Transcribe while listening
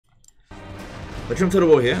Let's jump Total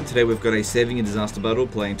War here, and today we've got a saving and disaster battle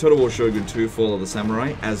playing Total War Shogun 2 Fall of the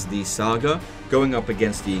Samurai as the Saga going up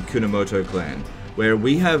against the Kunamoto clan, where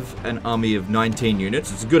we have an army of 19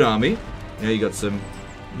 units. It's a good army. You know, you got some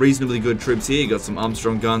reasonably good troops here, you got some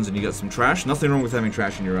Armstrong guns, and you got some trash. Nothing wrong with having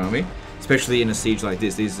trash in your army, especially in a siege like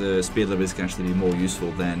this. These spear levers can actually be more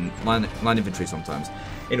useful than line infantry sometimes.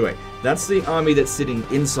 Anyway, that's the army that's sitting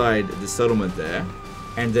inside the settlement there.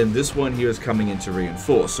 And then this one here is coming in to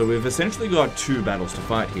reinforce. So we've essentially got two battles to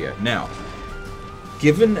fight here. Now,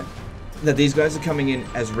 given that these guys are coming in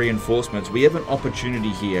as reinforcements, we have an opportunity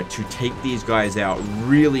here to take these guys out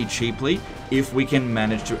really cheaply if we can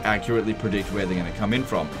manage to accurately predict where they're going to come in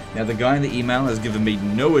from. Now, the guy in the email has given me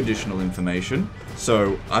no additional information,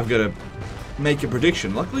 so I've got to make a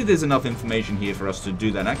prediction. Luckily, there's enough information here for us to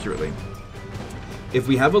do that accurately. If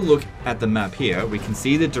we have a look at the map here, we can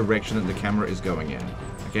see the direction that the camera is going in.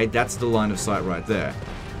 Okay, that's the line of sight right there.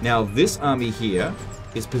 Now, this army here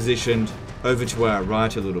is positioned over to our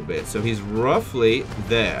right a little bit, so he's roughly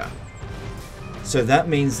there. So that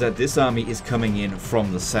means that this army is coming in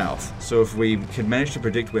from the south. So if we can manage to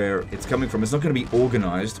predict where it's coming from, it's not going to be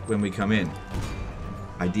organized when we come in,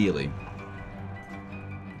 ideally.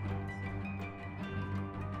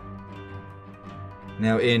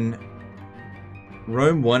 Now, in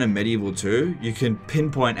Rome 1 and Medieval 2, you can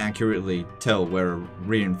pinpoint accurately tell where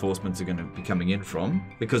reinforcements are going to be coming in from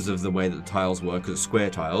because of the way that the tiles work, as square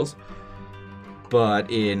tiles.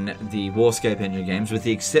 But in the Warscape engine games, with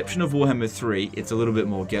the exception of Warhammer 3, it's a little bit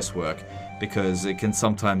more guesswork because it can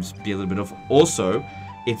sometimes be a little bit of... Also,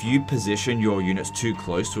 if you position your units too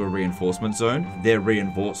close to a reinforcement zone, their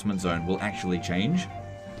reinforcement zone will actually change.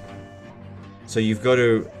 So you've got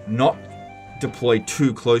to not deploy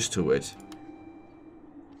too close to it.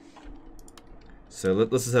 So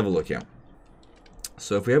let's just have a look here.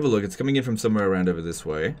 So if we have a look, it's coming in from somewhere around over this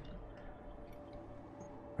way.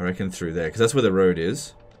 I reckon through there, because that's where the road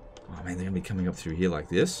is. Oh man, they're going to be coming up through here like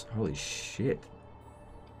this. Holy shit.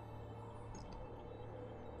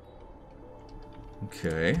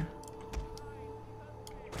 Okay.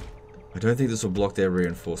 I don't think this will block their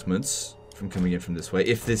reinforcements from coming in from this way,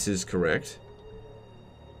 if this is correct.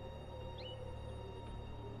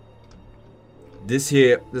 This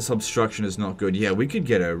here, this obstruction is not good. Yeah, we could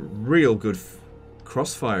get a real good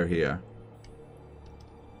crossfire here.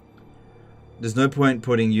 There's no point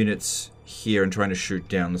putting units here and trying to shoot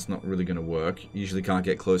down. That's not really going to work. You usually can't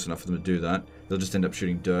get close enough for them to do that. They'll just end up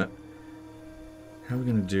shooting dirt. How are we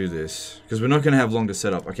going to do this? Because we're not going to have long to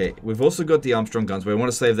set up. Okay, we've also got the Armstrong guns, but we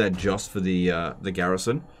want to save that just for the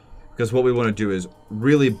garrison. Because what we want to do is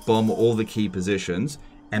really bomb all the key positions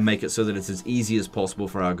and make it so that it's as easy as possible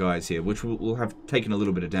for our guys here, which will have taken a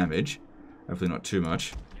little bit of damage. Hopefully not too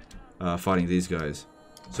much. Fighting these guys.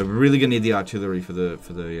 So we're really going to need the artillery for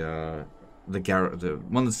the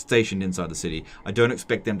one that's stationed inside the city. I don't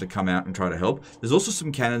expect them to come out and try to help. There's also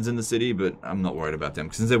some cannons in the city, but I'm not worried about them,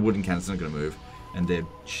 because since they're wooden cannons, they're not going to move. And they're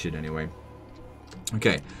shit anyway.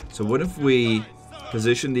 Okay, so what if we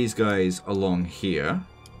position these guys along here?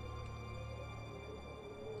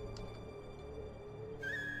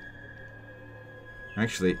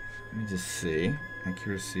 Actually, let me just see.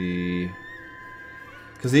 Accuracy.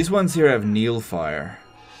 Because these ones here have kneel fire.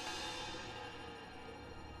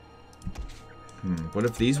 What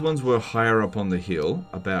if these ones were higher up on the hill,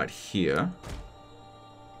 about here?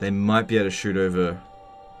 They might be able to shoot over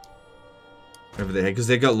their head, because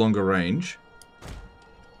they've got longer range.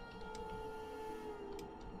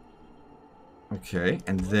 Okay,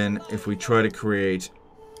 and then if we try to create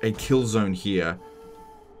a kill zone here,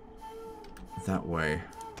 that way.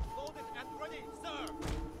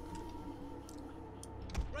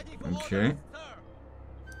 Okay.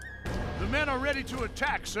 The men are ready to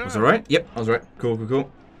attack, sir. Was that right? Yep, I was right. Cool, cool,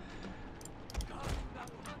 cool.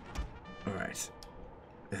 Alright.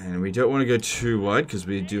 And we don't want to go too wide because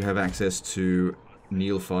we do have access to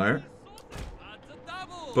kneel fire.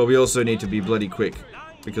 But we also need to be bloody quick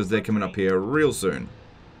because they're coming up here real soon.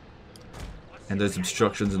 And those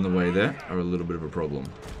obstructions in the way there are a little bit of a problem.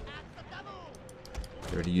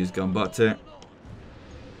 Ready to use Gunbutter.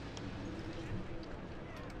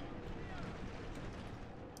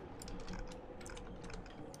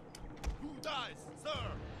 Who dies, sir?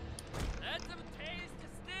 Let them taste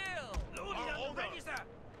steel. All ready, sir.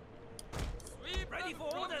 Sweep ready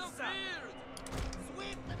for orders, sir.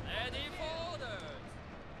 Sweep ready for orders.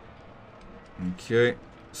 Okay.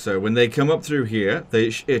 So when they come up through here,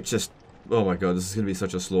 it just... Oh my god, this is going to be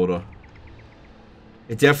such a slaughter.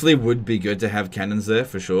 It definitely would be good to have cannons there,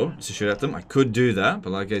 for sure, to shoot at them. I could do that, but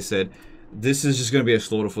like I said, this is just going to be a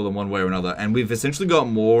slaughter for them one way or another. And we've essentially got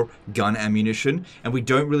more gun ammunition, and we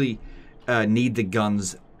don't really need the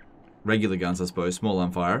guns, regular guns I suppose, small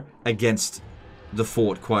arm fire, against the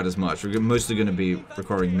fort quite as much. We're mostly going to be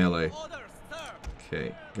requiring melee.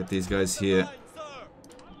 Okay, get these guys here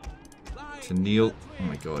to kneel. Oh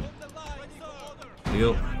my god.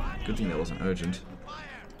 Kneel. Good thing that wasn't urgent.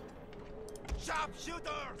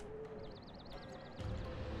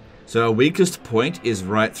 So our weakest point is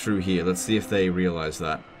right through here. Let's see if they realize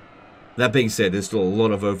that. That being said, there's still a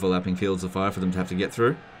lot of overlapping fields of fire for them to have to get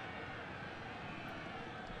through.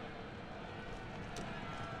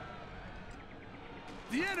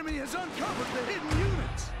 The enemy has uncovered the hidden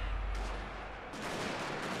units.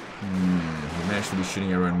 We may actually be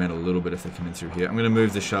shooting our own men a little bit if they come in through here. I'm going to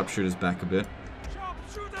move the sharpshooters back a bit.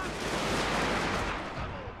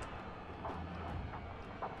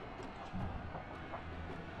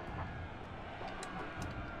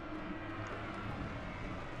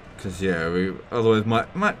 Because, yeah, we otherwise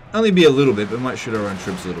might only be a little bit, but might shoot our own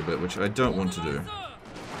troops a little bit, which I don't want to do.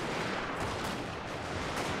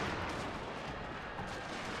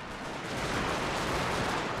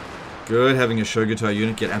 Good, having a Shogutai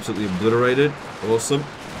unit get absolutely obliterated. Awesome.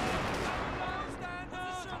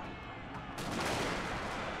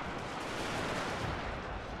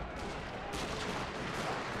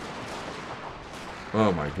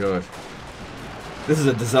 Oh my god. This is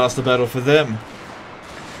a disaster battle for them.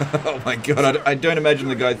 Oh my god, I don't imagine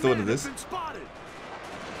the guy thought of this.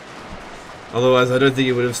 Otherwise, I don't think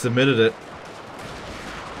he would have submitted it.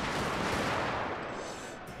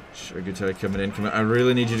 Shogutai coming in, I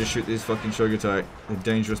really need you to shoot these fucking Shogutai. They're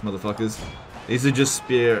dangerous motherfuckers. These are just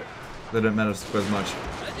spear. They don't matter as much.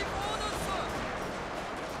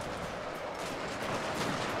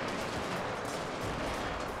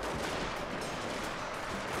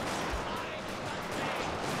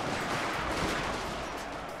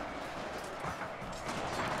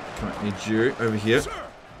 Need you over here. Sir,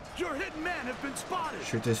 your hidden men have been spotted.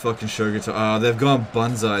 Shoot these fucking Shogutai. Ah, they've gone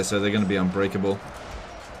Banzai, so they're going to be unbreakable.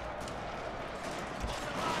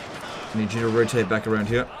 Need you to rotate back around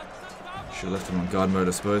here. Should have left them on guard mode,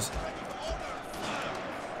 I suppose.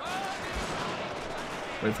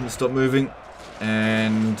 Wait for them to stop moving.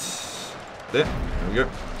 And there we go.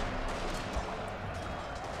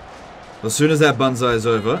 As soon as that Banzai is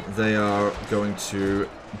over, they are going to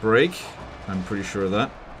break. I'm pretty sure of that.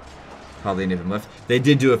 Hardly any of them left. They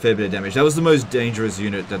did do a fair bit of damage. That was the most dangerous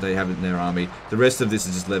unit that they have in their army. The rest of this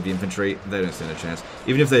is just levy infantry. They don't stand a chance.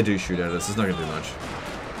 Even if they do shoot at us, it's not going to do much.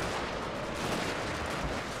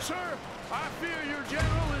 Sir, I fear your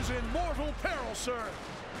general is in mortal peril, sir.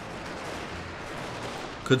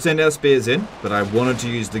 Could send our spears in, but I wanted to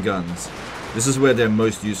use the guns. This is where they're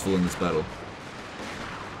most useful in this battle.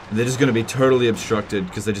 And they're just going to be totally obstructed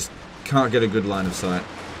because they just can't get a good line of sight.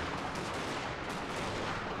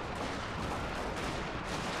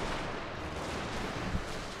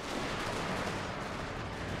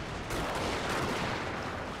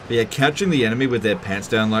 But yeah, catching the enemy with their pants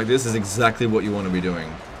down like this is exactly what you want to be doing.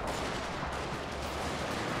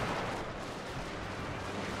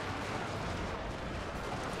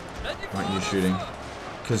 Why aren't you shooting?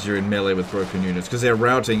 Because you're in melee with broken units. Because they're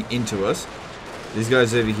routing into us. These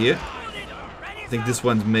guys over here. I think this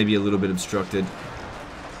one's maybe a little bit obstructed.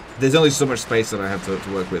 There's only so much space that I have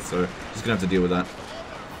to work with, so just going to have to deal with that.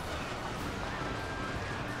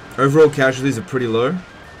 Overall casualties are pretty low.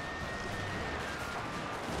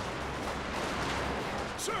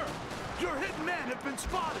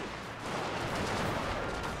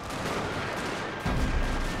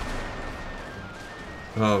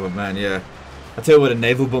 Oh, but man, yeah. I tell you what, a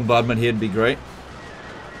naval bombardment here would be great.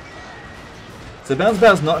 So bounce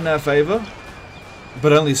battle's not in our favor,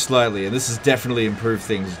 but only slightly, and this has definitely improved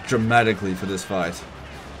things dramatically for this fight.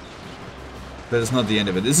 But it's not the end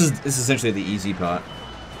of it. This is essentially the easy part.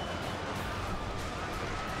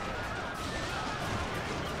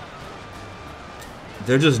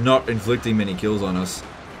 They're just not inflicting many kills on us.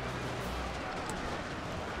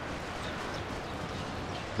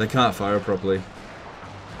 They can't fire properly.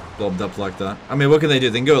 Blobbed up like that. I mean, what can they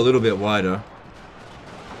do? They can go a little bit wider.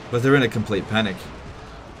 But they're in a complete panic.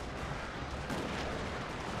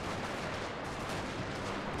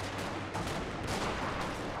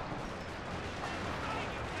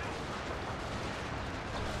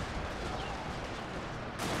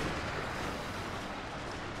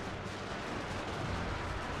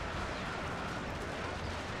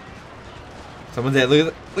 Someone there.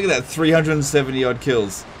 Look at that. 370 odd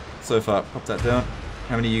kills so far. Pop that down.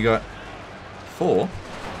 How many you got? 4?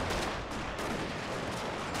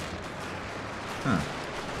 Huh.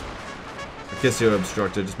 I guess you're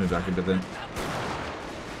obstructed. Just move back a bit then.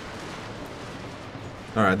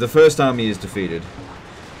 Alright, the first army is defeated.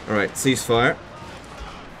 Alright, ceasefire.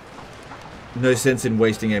 No sense in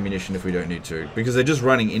wasting ammunition if we don't need to. Because they're just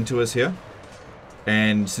running into us here.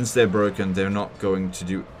 And since they're broken, they're not going to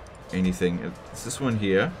do anything. It's this one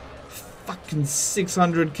here. Fucking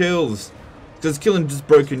 600 kills. Just killing just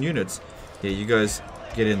broken units. Yeah, you guys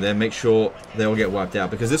get in there. Make sure they all get wiped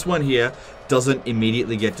out. Because this one here doesn't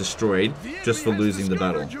immediately get destroyed just for losing the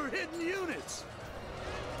battle.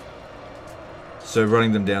 So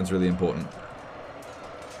running them down is really important.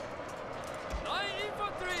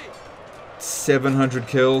 700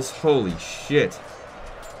 kills. Holy shit.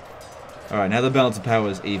 Alright, now the balance of power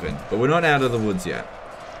is even. But we're not out of the woods yet.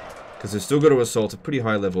 Because they've still got to assault a pretty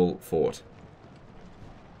high level fort.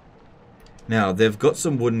 Now, they've got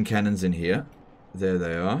some wooden cannons in here. There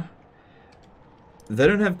they are. They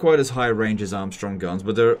don't have quite as high range as Armstrong guns,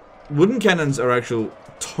 but their wooden cannons are actual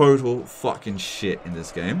total fucking shit in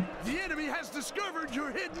this game. The enemy has discovered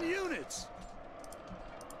your hidden units.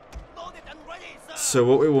 So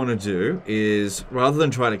what we want to do is, rather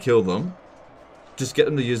than try to kill them, just get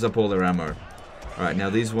them to use up all their ammo. Alright, now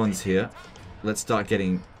these ones here, let's start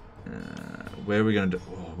getting... where are we going to do...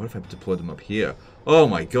 Oh, what if I deploy them up here? Oh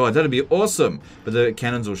my god, that'd be awesome! But the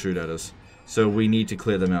cannons will shoot at us. So we need to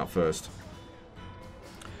clear them out first.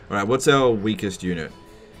 Alright, what's our weakest unit?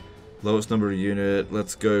 Lowest number of unit,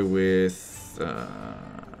 let's go with...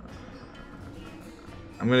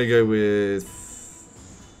 I'm going to go with...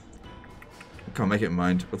 I can't make it in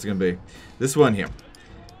mind. What's it going to be? This one here.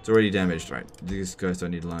 It's already damaged. Right. These guys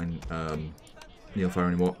don't need line needle fire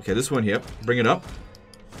anymore. Okay, this one here. Bring it up.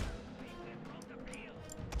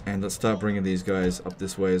 And let's start bringing these guys up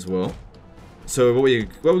this way as well. So what we're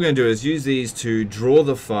going to do is use these to draw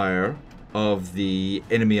the fire of the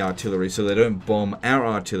enemy artillery so they don't bomb our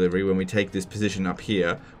artillery when we take this position up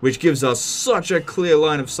here, which gives us such a clear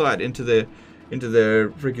line of sight into their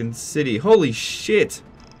freaking city. Holy shit!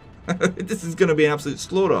 This is going to be an absolute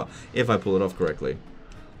slaughter if I pull it off correctly.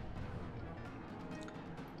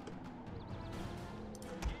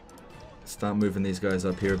 Start moving these guys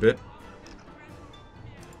up here a bit.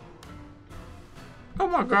 Oh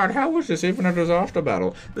my god, how was this even a disaster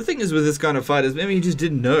battle? The thing is with this kind of fight is maybe he just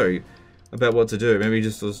didn't know about what to do. Maybe he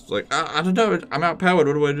just was like, I don't know, I'm outpowered,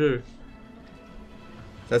 what do I do?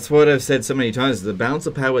 That's what I've said so many times. The balance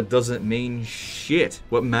of power doesn't mean shit.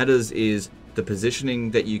 What matters is the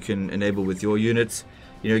positioning that you can enable with your units.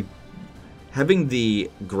 You know, having the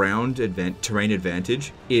ground terrain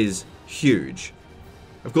advantage is huge.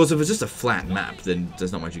 Of course, if it's just a flat map, then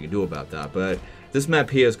there's not much you can do about that. But this map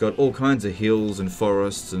here has got all kinds of hills and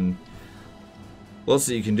forests and lots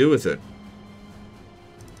that you can do with it.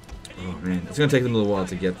 Oh man, it's going to take them a little while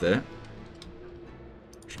to get there.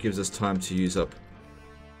 Which gives us time to use up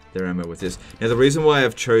their ammo with this. Now the reason why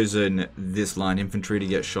I've chosen this line infantry to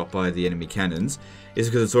get shot by the enemy cannons is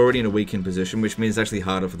because it's already in a weakened position, which means it's actually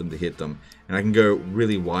harder for them to hit them. And I can go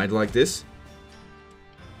really wide like this.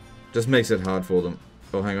 Just makes it hard for them.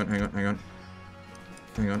 Oh, hang on.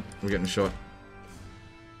 We're getting shot.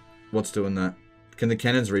 What's doing that? Can the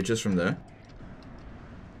cannons reach us from there?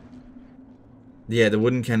 Yeah, the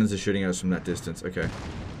wooden cannons are shooting at us from that distance. Okay.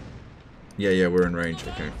 Yeah, we're in range.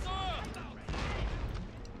 Okay.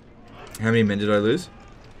 How many men did I lose?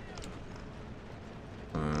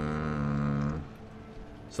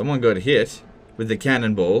 Someone got hit with the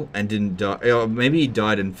cannonball and didn't die. Oh, maybe he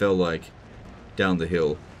died and fell, like, down the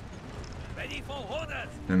hill.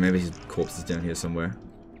 And maybe his corpse is down here somewhere.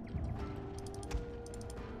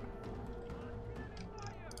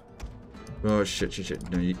 Oh,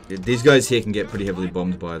 shit. No, these guys here can get pretty heavily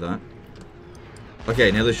bombed by that.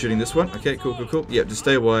 Okay, now they're shooting this one. Okay, cool. Yep, just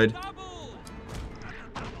stay wide.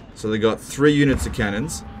 So they got 3 units of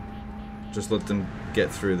cannons. Just let them get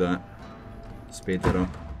through that. Speed that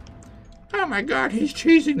up. Oh my god, he's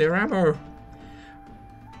cheesing their ammo.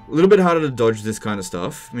 A little bit harder to dodge this kind of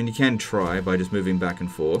stuff. I mean, you can try by just moving back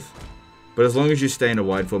and forth. But as long as you stay in a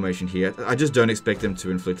wide formation here, I just don't expect them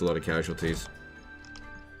to inflict a lot of casualties.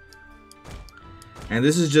 And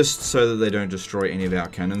this is just so that they don't destroy any of our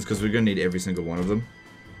cannons, because we're going to need every single one of them.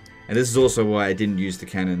 And this is also why I didn't use the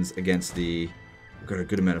cannons against the... We've got a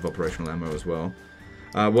good amount of operational ammo as well.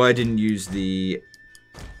 Why I didn't use the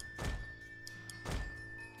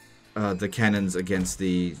cannons against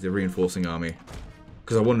the reinforcing army.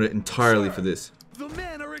 Because I wanted it entirely for this. The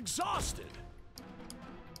men are exhausted.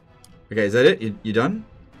 Okay, is that it? You done?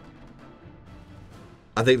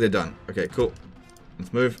 I think they're done. Okay, cool.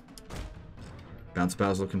 Let's move. Bounce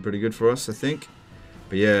power's looking pretty good for us, I think.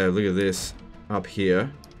 But yeah, look at this. Up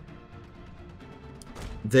here.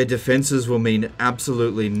 Their defenses will mean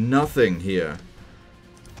absolutely nothing here.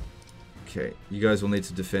 Okay, you guys will need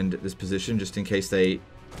to defend this position just in case they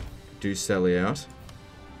do sally out.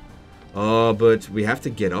 Oh, but we have to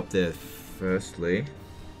get up there firstly.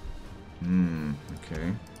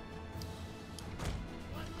 Okay.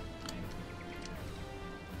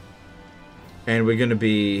 And we're gonna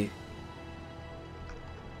be...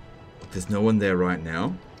 There's no one there right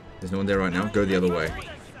now. There's no one there right now. Go the other way.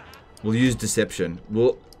 We'll use deception.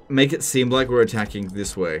 We'll make it seem like we're attacking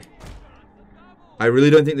this way. I really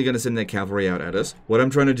don't think they're going to send their cavalry out at us. What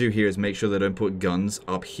I'm trying to do here is make sure they don't put guns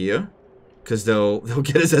up here. Because they'll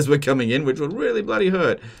get us as we're coming in, which will really bloody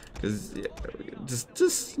hurt. Because, yeah,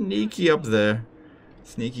 just sneaky up there.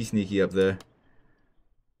 Sneaky up there.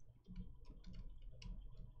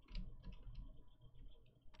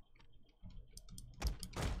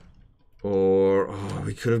 Or, oh,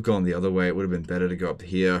 we could have gone the other way. It would have been better to go up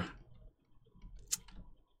here.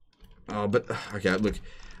 Oh, but, okay, look.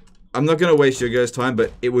 I'm not going to waste your guys' time,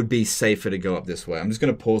 but it would be safer to go up this way. I'm just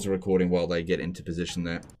going to pause the recording while they get into position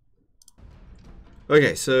there.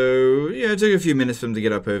 Okay, so, yeah, it took a few minutes for them to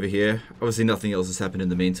get up over here. Obviously, nothing else has happened in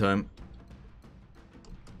the meantime.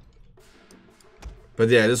 But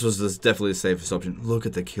yeah, this was definitely the safest option. Look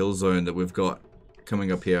at the kill zone that we've got coming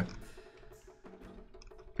up here.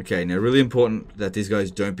 Okay, now really important that these guys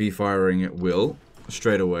don't be firing at will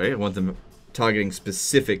straight away. I want them targeting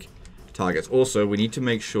specific targets. Also, we need to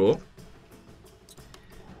make sure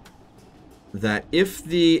that if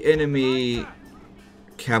the enemy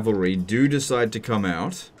cavalry do decide to come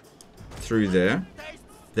out through there,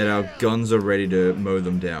 that our guns are ready to mow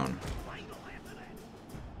them down.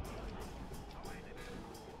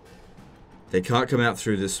 They can't come out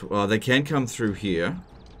through this. Well, they can come through here.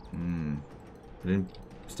 I didn't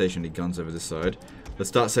station any guns over this side. Let's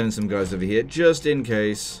start sending some guys over here just in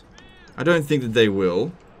case. I don't think that they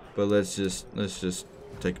will, but let's just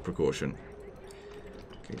take a precaution.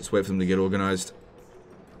 Okay, just wait for them to get organized.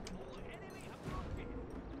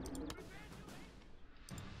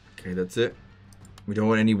 Okay, that's it. We don't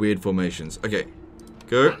want any weird formations. Okay,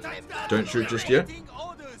 go. Don't shoot just yet.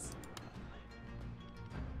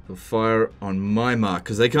 They'll fire on my mark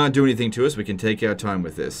because they can't do anything to us. We can take our time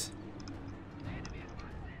with this.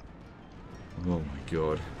 Oh my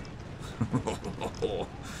god.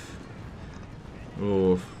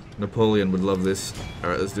 Oh, Napoleon would love this.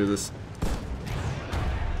 Alright, let's do this.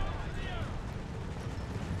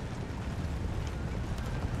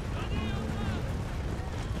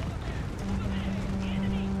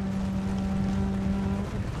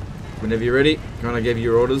 Whenever you're ready, kind of gave you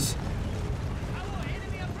your orders.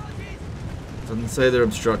 Doesn't say they're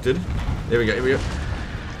obstructed. There we go, here we go.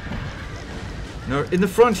 No, in the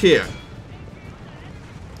front here.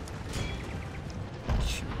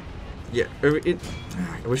 Yeah,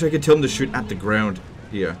 I wish I could tell them to shoot at the ground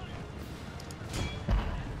here.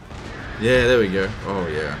 Yeah, there we go. Oh,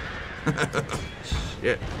 yeah.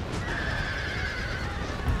 Shit.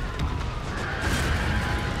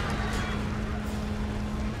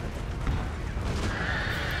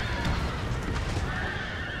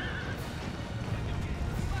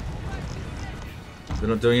 They're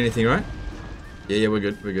not doing anything, right? Yeah, we're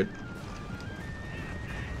good, we're good.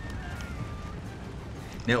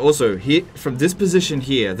 Now also, here, from this position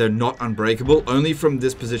here, they're not unbreakable. Only from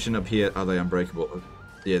this position up here are they unbreakable.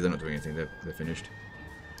 Yeah, they're not doing anything. They're finished.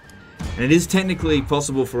 And it is technically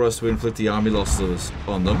possible for us to inflict the army losses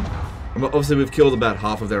on them. Obviously, we've killed about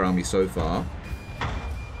half of their army so far.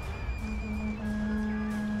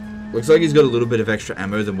 Looks like he's got a little bit of extra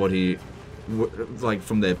ammo than what he... like,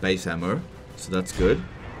 from their base ammo. So that's good.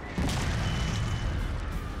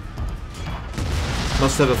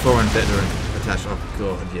 Must have a foreign veteran. Oh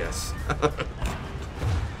god, yes.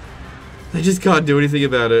 They just can't do anything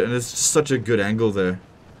about it, and it's just such a good angle there.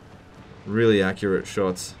 Really accurate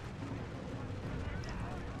shots.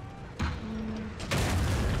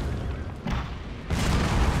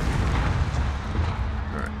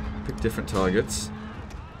 Alright, pick different targets.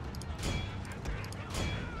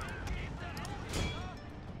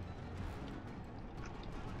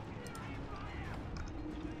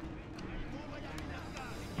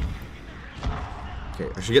 Okay,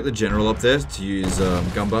 I should get the general up there to use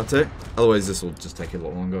Gambate. Otherwise, this will just take a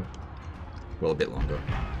lot longer. Well, a bit longer.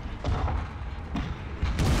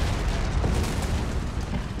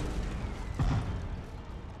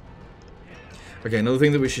 Okay, another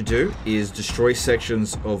thing that we should do is destroy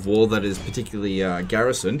sections of wall that is particularly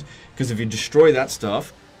garrisoned. Because if you destroy that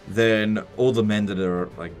stuff, then all the men that are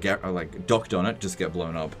like docked on it just get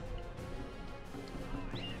blown up.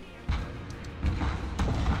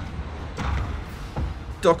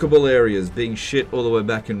 Dockable areas being shit all the way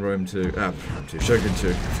back in Rome 2. Shogun 2.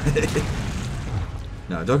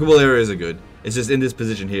 No, dockable areas are good. It's just in this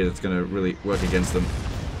position here that's going to really work against them.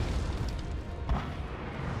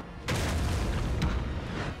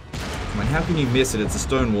 Come on, how can you miss it? It's a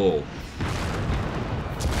stone wall.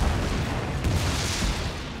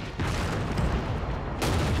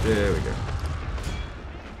 There we go.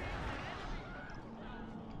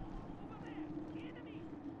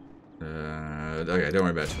 Okay, don't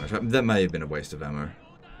worry about it too much. That may have been a waste of ammo.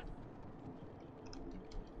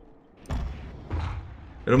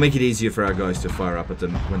 It'll make it easier for our guys to fire up at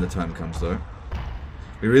them when the time comes, though.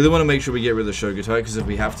 We really want to make sure we get rid of the Shogutai, because if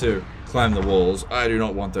we have to climb the walls, I do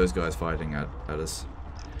not want those guys fighting at us.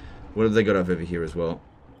 What have they got up over here as well?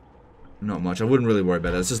 Not much. I wouldn't really worry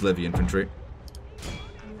about it. It's just levy infantry.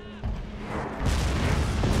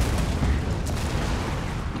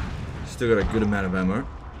 Still got a good amount of ammo.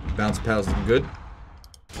 Bounce power's looking good.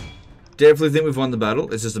 Definitely think we've won the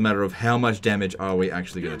battle. It's just a matter of how much damage are we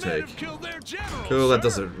actually going to take. Cool, that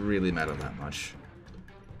doesn't really matter that much.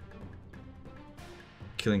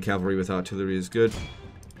 Killing cavalry with artillery is good.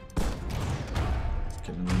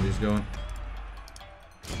 Getting one of these going.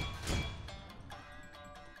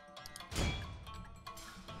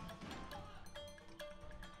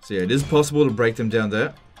 So yeah, it is possible to break them down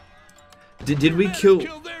there. Did we kill...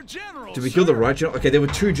 Did we kill the right general? Okay, there were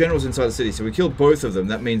 2 generals inside the city, so we killed both of them.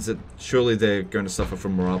 That means that surely they're going to suffer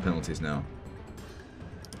from morale penalties now.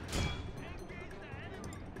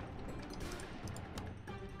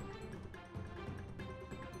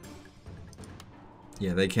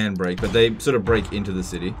 Yeah, they can break, but they sort of break into the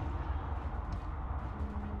city.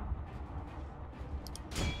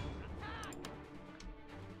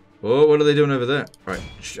 Oh, what are they doing over there? Alright,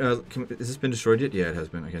 has this been destroyed yet? Yeah, it has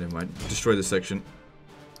been. Okay, never mind. Destroy this section.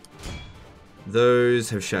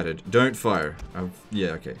 Those have shattered. Don't fire. Yeah,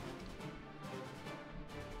 okay.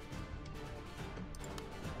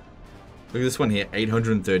 Look at this one here.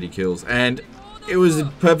 830 kills. And it was a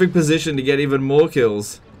perfect position to get even more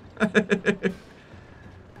kills.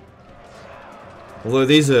 Although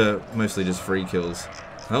these are mostly just free kills.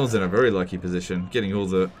 I was in a very lucky position, getting all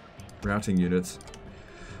the routing units.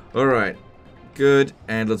 Alright. Good.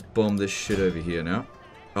 And let's bomb this shit over here now.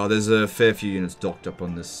 Oh, there's a fair few units docked up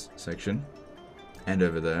on this section. And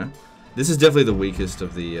over there. This is definitely the weakest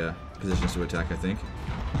of the positions to attack, I think.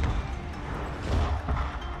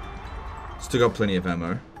 Still got plenty of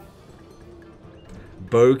ammo.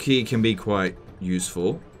 Bow key can be quite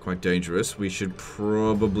useful, quite dangerous. We should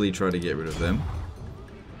probably try to get rid of them.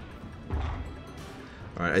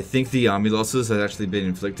 Alright, I think the army losses have actually been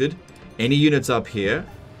inflicted. Any units up here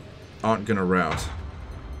aren't going to rout.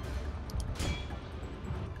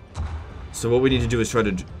 So what we need to do is try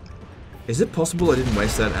to... Is it possible I didn't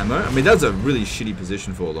waste that ammo? I mean, that's a really shitty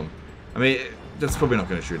position for them. I mean, that's probably not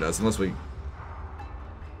going to shoot us unless we...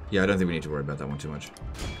 Yeah, I don't think we need to worry about that one too much.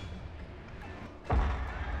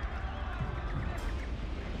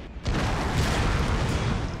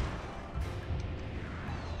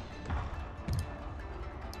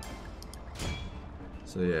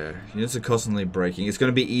 So yeah, units are constantly breaking. It's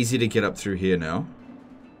going to be easy to get up through here now.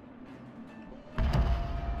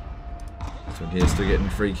 This one here is still getting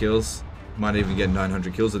free kills. Might even get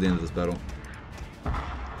 900 kills at the end of this battle.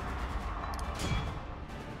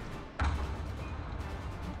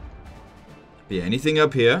 But yeah, anything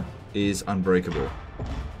up here is unbreakable.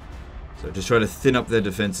 So just try to thin up their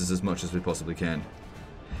defenses as much as we possibly can.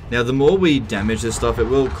 Now, the more we damage this stuff, it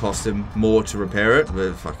will cost him more to repair it.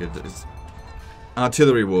 But fuck it, it's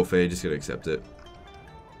artillery warfare. You just gotta accept it.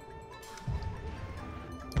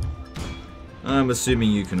 I'm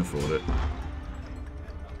assuming you can afford it.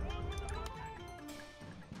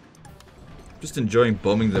 Just enjoying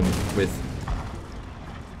bombing them with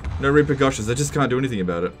no repercussions. They just can't do anything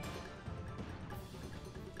about it.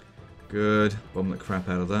 Good. Bomb the crap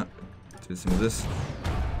out of that. Do some of this.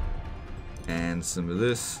 And some of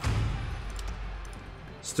this.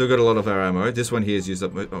 Still got a lot of our ammo. This one here is used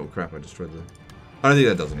up. Oh crap, I destroyed the... I don't think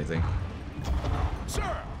that does anything.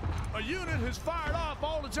 Sir, a unit has fired off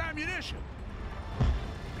all its ammunition.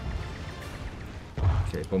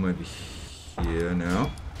 Okay, bomb over here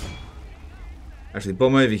now. Actually,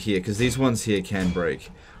 bomb over here, because these ones here can break.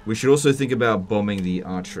 We should also think about bombing the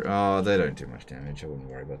archer. Oh, they don't do much damage. I wouldn't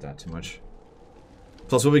worry about that too much.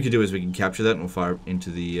 Plus, what we could do is we can capture that and we'll fire into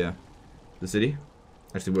the city.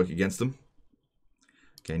 Actually work against them.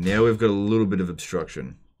 Okay, now we've got a little bit of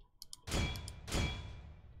obstruction.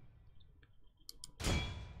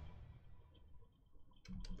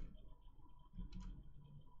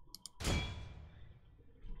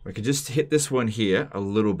 We could just hit this one here a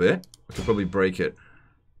little bit. We could probably break it.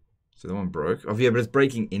 So that one broke. Oh yeah, but it's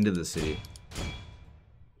breaking into the city.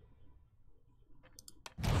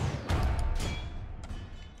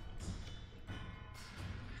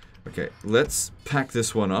 Okay, let's pack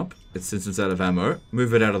this one up. Since it's out of ammo.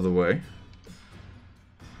 Move it out of the way.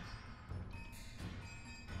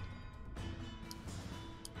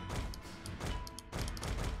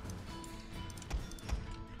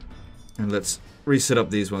 And let's reset up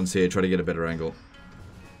these ones here, try to get a better angle.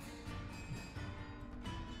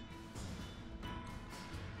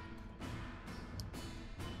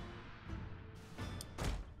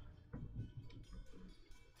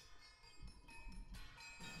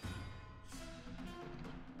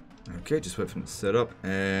 Okay, just wait for them to set up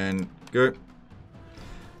and go.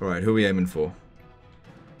 Alright, who are we aiming for?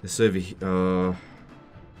 This over here.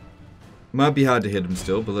 Might be hard to hit them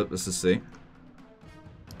still, but let's just see.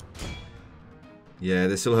 Yeah,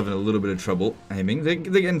 they're still having a little bit of trouble aiming. They're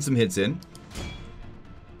getting some hits in.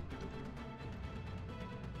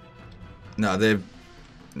 No, they're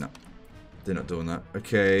not doing that.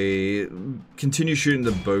 Okay, continue shooting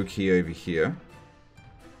the bogey over here.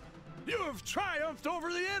 You have triumphed over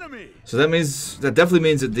the enemy. So that definitely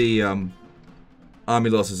means that the army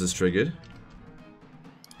losses is triggered.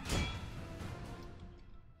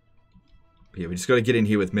 Yeah, we just got to get in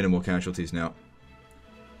here with minimal casualties now.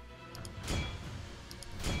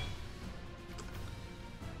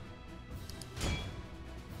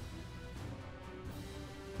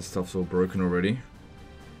 This stuff's all broken already.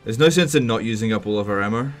 There's no sense in not using up all of our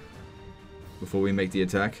ammo before we make the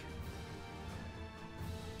attack.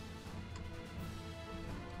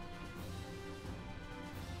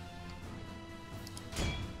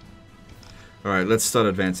 Alright, let's start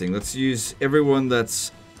advancing. Let's use everyone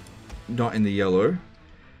that's not in the yellow.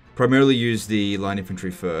 Primarily use the line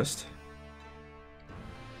infantry first.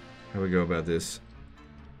 How do we go about this?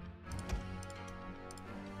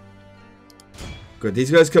 Good,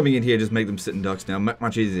 these guys coming in here just make them sit in ducks now.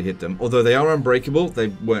 Much easier to hit them. Although they are unbreakable, they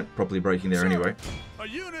weren't properly breaking there anyway. A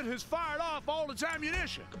unit has fired off all its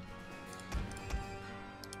ammunition.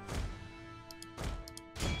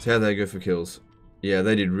 So how'd they go for kills? Yeah,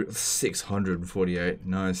 they did 648.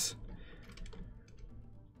 Nice.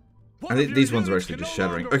 I think these ones are actually just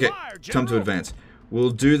shattering. Okay, time to advance.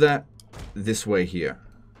 We'll do that this way here.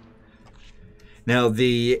 Now,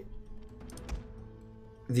 the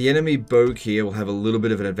enemy bogue here will have a little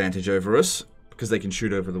bit of an advantage over us because they can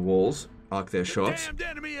shoot over the walls, arc their shots. The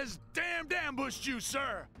damned enemy has damned ambushed you,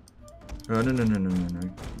 sir. Oh,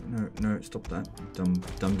 no, stop that.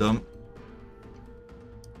 Dumb.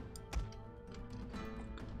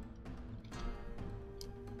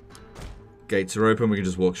 Gates are open, we can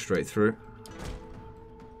just walk straight through.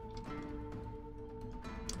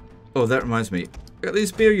 Oh, that reminds me. I got these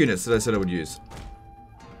spear units that I said I would use.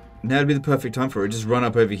 Now would be the perfect time for it. Just run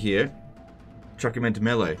up over here. Chuck him into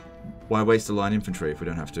melee. Why waste a line infantry if we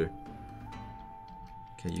don't have to?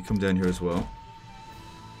 Okay, you come down here as well.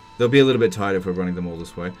 They'll be a little bit tired if we're running them all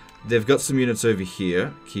this way. They've got some units over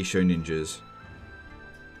here. Kisho ninjas.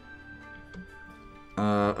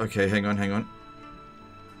 Okay, hang on.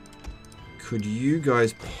 Could you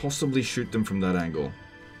guys possibly shoot them from that angle?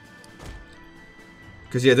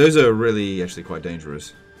 Because, yeah, those are really actually quite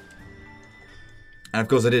dangerous. And, of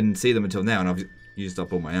course, I didn't see them until now, and I've used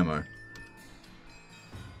up all my ammo.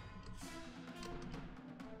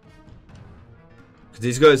 Because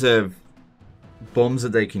these guys have bombs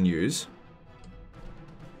that they can use.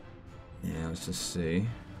 Yeah, let's just see.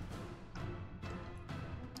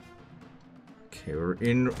 Okay, we're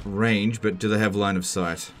in range, but do they have line of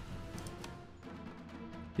sight?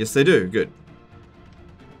 Yes, they do. Good.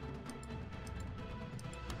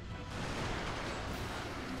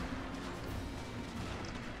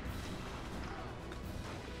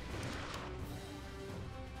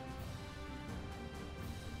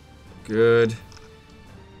 Good.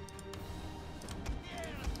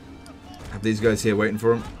 Have these guys here waiting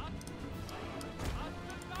for them.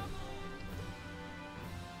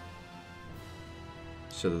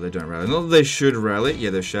 So that they don't rally. Not that they should rally. Yeah,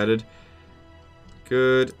 they're shattered.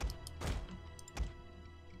 Good.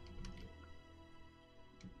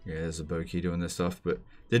 Yeah, there's a bogey doing this stuff, but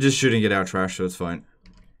they're just shooting at our trash, so it's fine.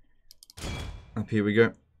 Up here we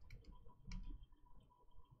go.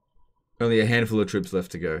 Only a handful of troops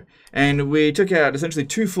left to go. And we took out essentially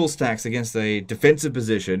 2 full stacks against a defensive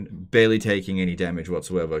position, barely taking any damage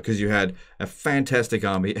whatsoever, because you had a fantastic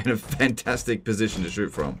army and a fantastic position to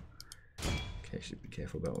shoot from. Okay, should be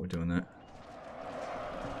careful about what we're doing there.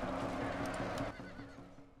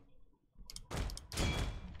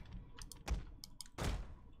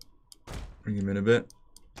 Bring him in a bit.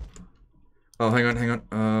 Oh, hang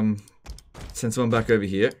on. Send someone back over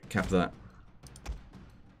here. Cap that.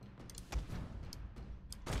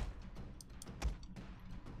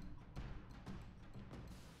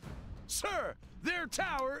 Sir, their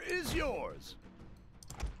tower is yours.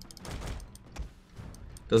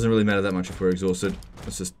 Doesn't really matter that much if we're exhausted.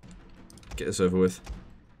 Let's just get this over with.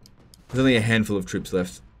 There's only a handful of troops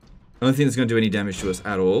left. The only thing that's going to do any damage to us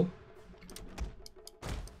at all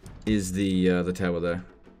is the tower there.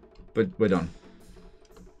 But we're done.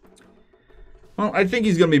 Well, I think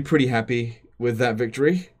he's going to be pretty happy with that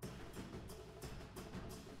victory.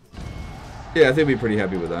 Yeah, I think he'll be pretty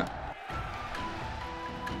happy with that.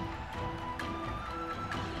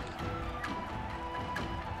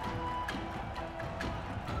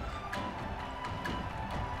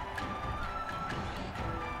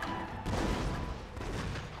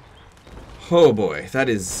 Oh boy, that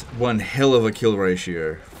is one hell of a kill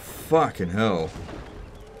ratio. Fucking hell.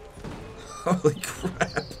 Holy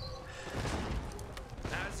crap.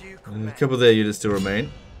 A couple there units still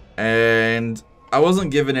remain. And I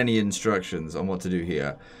wasn't given any instructions on what to do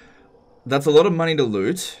here. That's a lot of money to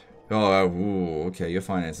loot. Oh, ooh, okay, your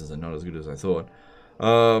finances are not as good as I thought.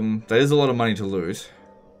 That is a lot of money to loot.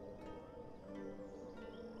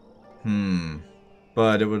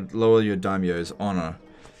 But it would lower your daimyo's honor.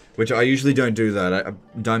 Which I usually don't do that.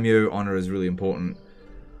 Daimyo honor is really important.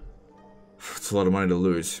 It's a lot of money to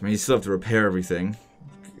loot. I mean, you still have to repair everything.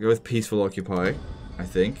 Go with peaceful occupy, I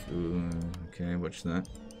think. Ooh, okay, watch that.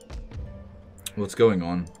 What's going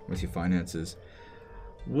on with your finances?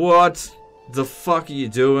 What the fuck are you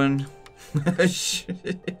doing?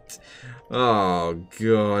 Shit. Oh,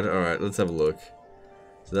 God. Alright, let's have a look.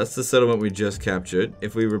 So that's the settlement we just captured.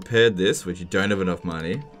 If we repaired this, which you don't have enough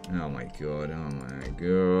money. Oh my god,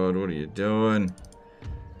 what are you doing?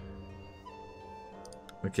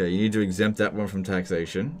 Okay, you need to exempt that one from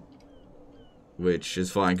taxation. Which is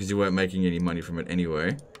fine, because you weren't making any money from it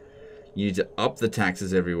anyway. You need to up the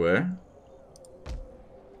taxes everywhere.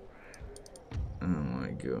 Oh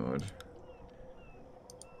my god.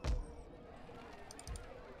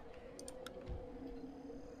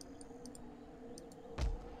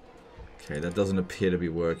 Okay, that doesn't appear to be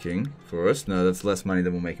working for us. No, that's less money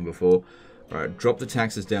than we're making before. Alright, drop the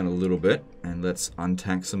taxes down a little bit, and let's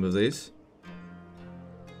untax some of these.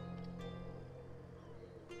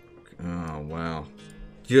 Oh, wow.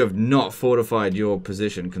 You have not fortified your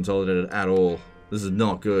position consolidated at all. This is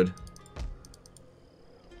not good.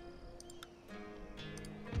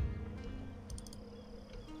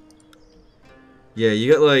 Yeah,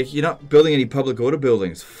 you got like, you're not building any public order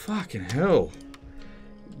buildings. Fucking hell.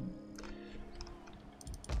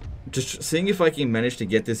 Just seeing if I can manage to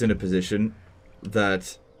get this in a position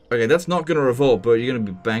that... Okay, that's not going to revolt, but you're going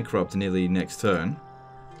to be bankrupt nearly next turn.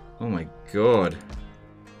 Oh my god.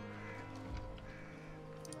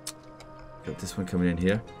 Got this one coming in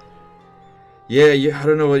here. Yeah, I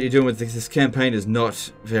don't know what you're doing with this. This campaign is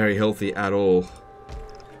not very healthy at all.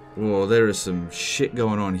 Whoa, there is some shit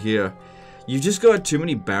going on here. You've just got too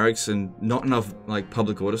many barracks and not enough like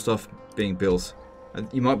public order stuff being built.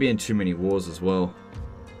 You might be in too many wars as well.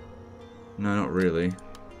 No, not really.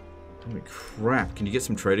 Holy crap. Can you get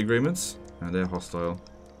some trade agreements? No, they're hostile.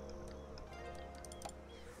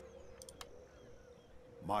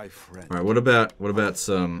 My friend. Alright, what about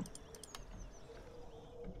some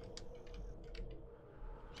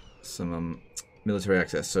military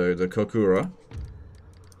access? So the Kokura,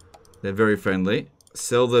 they're very friendly.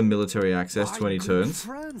 Sell them military access 20 turns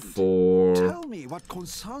for Tell me what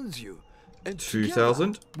concerns you.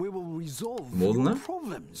 2,000? We will resolve More than your that?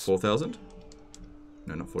 problems. 4,000?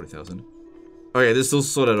 No, not 40,000. Okay, this will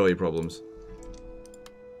sort out all your problems.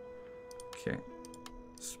 Okay.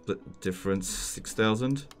 Split the difference,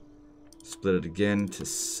 6,000. Split it again to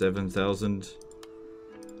 7,000.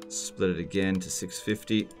 Split it again to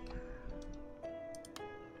 650.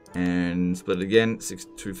 And split it again,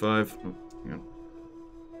 625. Oh, hang on.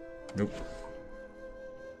 Nope.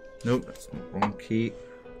 Nope, that's the wrong key.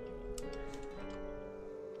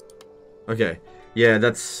 Okay, yeah,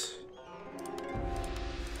 that's...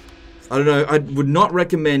 I don't know, I would not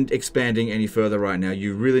recommend expanding any further right now.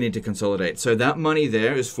 You really need to consolidate. So that money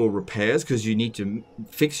there is for repairs, because you need to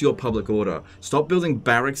fix your public order. Stop building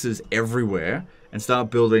barracks everywhere, and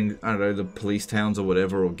start building, I don't know, the police towns or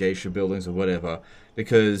whatever, or geisha buildings or whatever.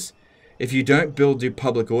 Because if you don't build your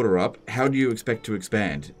public order up, how do you expect to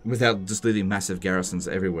expand? Without just leaving massive garrisons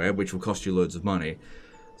everywhere, which will cost you loads of money.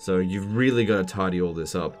 So you've really got to tidy all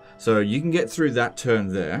this up. So you can get through that turn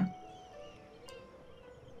there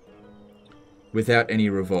without any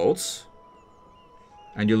revolts.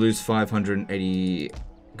 And you lose 580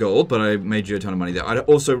 gold, but I made you a ton of money there. I'd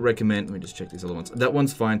also recommend, let me just check these other ones. That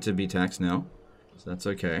one's fine to be taxed now, so that's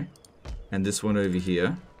okay. And this one over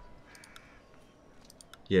here.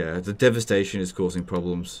 Yeah, the devastation is causing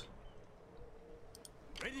problems.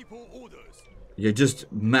 Ready for orders. You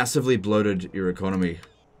just massively bloated your economy.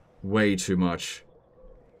 Way too much.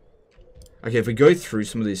 Okay, if we go through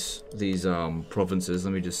some of these provinces,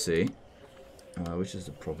 let me just see. Which is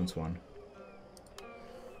the province one?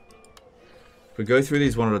 If we go through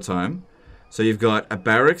these one at a time. So you've got a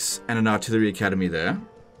barracks and an artillery academy there.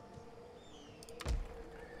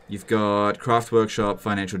 You've got craft workshop,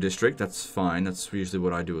 financial district. That's fine. That's usually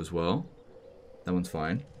what I do as well. That one's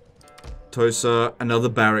fine. Tosa, another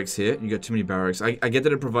barracks here. You got too many barracks. I get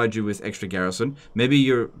that it provides you with extra garrison. Maybe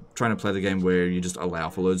you're trying to play the game where you just allow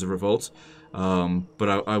for loads of revolts.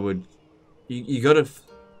 But I would... You gotta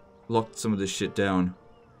lock some of this shit down.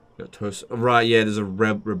 Got Tosa. Right, yeah, there's a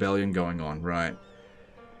rebellion going on. Right.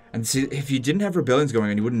 And see, if you didn't have rebellions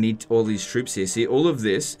going on, you wouldn't need all these troops here. See, all of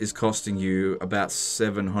this is costing you about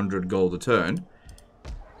 700 gold a turn.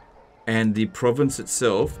 And the province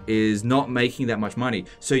itself is not making that much money.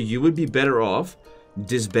 So you would be better off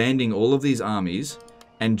disbanding all of these armies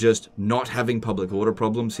and just not having public order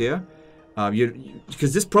problems here.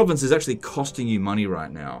 Because this province is actually costing you money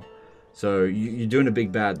right now. So you're doing a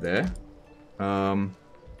big bad there.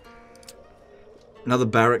 Another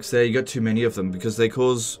barracks there. You got too many of them because they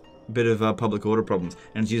cause a bit of public order problems.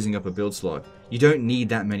 And it's using up a build slot. You don't need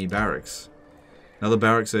that many barracks. Another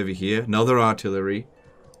barracks over here. Another artillery.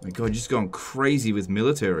 My god, you're just going crazy with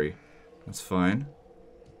military. That's fine.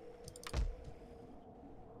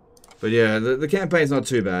 But yeah, the campaign's not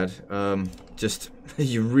too bad. Just,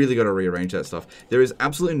 you really got to rearrange that stuff. There is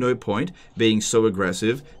absolutely no point being so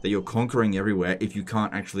aggressive that you're conquering everywhere if you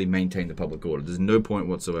can't actually maintain the public order. There's no point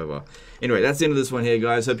whatsoever. Anyway, that's the end of this one here,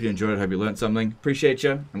 guys. Hope you enjoyed it. Hope you learned something. Appreciate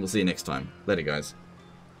you, and we'll see you next time. Later, guys.